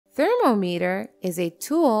Thermometer is a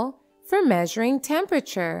tool for measuring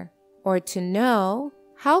temperature or to know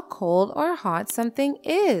how cold or hot something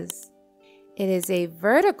is. It is a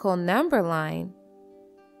vertical number line.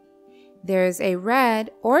 There is a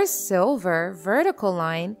red or silver vertical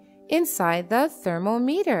line inside the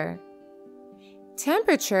thermometer.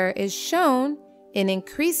 Temperature is shown in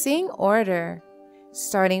increasing order,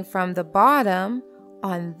 starting from the bottom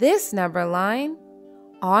on this number line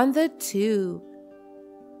on the tube.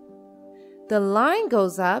 The line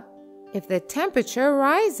goes up if the temperature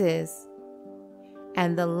rises,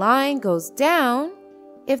 and the line goes down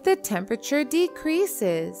if the temperature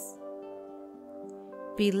decreases.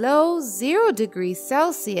 Below 0 degrees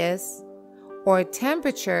Celsius, or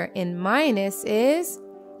temperature in minus, is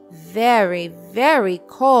very, very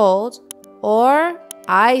cold or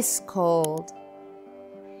ice cold.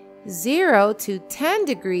 0 to 10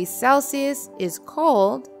 degrees Celsius is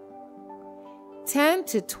cold. 10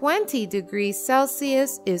 to 20 degrees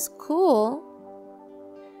Celsius is cool.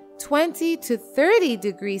 20 to 30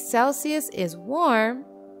 degrees Celsius is warm.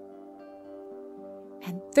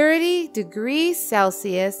 And 30 degrees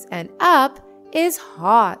Celsius and up is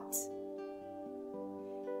hot.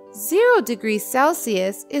 0 degrees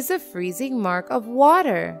Celsius is the freezing mark of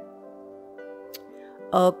water.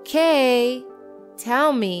 Okay,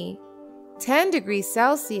 tell me, 10 degrees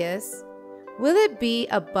Celsius, will it be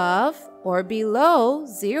above or below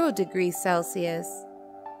 0 degrees Celsius?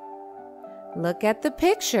 Look at the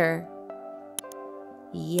picture.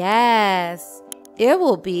 Yes, it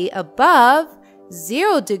will be above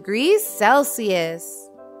 0 degrees Celsius.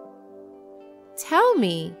 Tell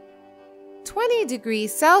me, 20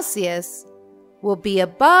 degrees Celsius will be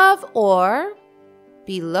above or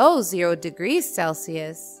below 0 degrees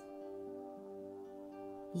Celsius?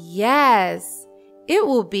 Yes, it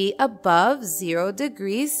will be above 0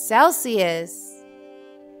 degrees Celsius.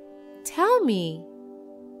 Tell me,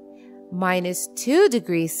 minus 2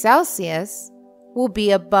 degrees Celsius will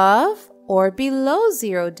be above or below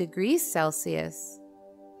 0 degrees Celsius?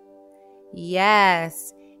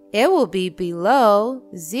 Yes, it will be below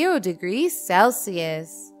 0 degrees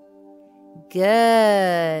Celsius.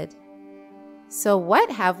 Good. So what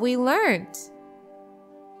have we learned?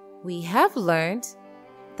 We have learned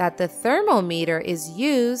that the thermometer is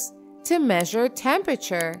used to measure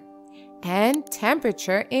temperature, and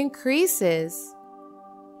temperature increases.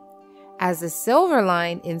 As the silver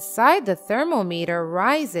line inside the thermometer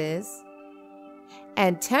rises,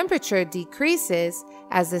 and temperature decreases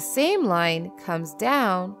as the same line comes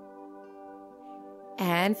down,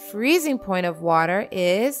 and freezing point of water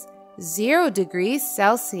is 0 degrees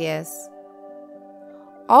Celsius.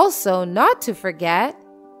 Also, not to forget,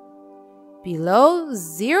 below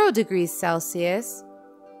 0 degrees Celsius,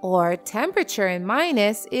 or temperature in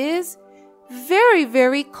minus, is very,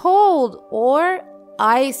 very cold or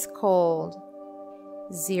ice cold.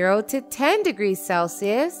 0 to 10 degrees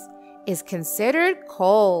Celsius is considered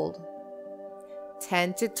cold.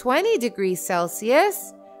 10 to 20 degrees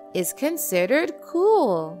Celsius is considered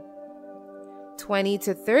cool. 20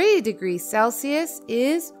 to 30 degrees Celsius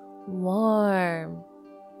is warm.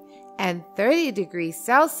 And 30 degrees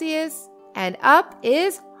Celsius and up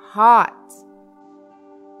is hot.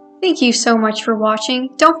 Thank you so much for watching.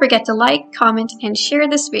 Don't forget to like, comment, and share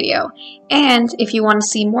this video. And if you want to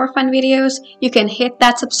see more fun videos, you can hit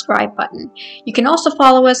that subscribe button. You can also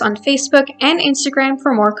follow us on Facebook and Instagram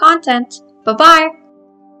for more content. Bye-bye!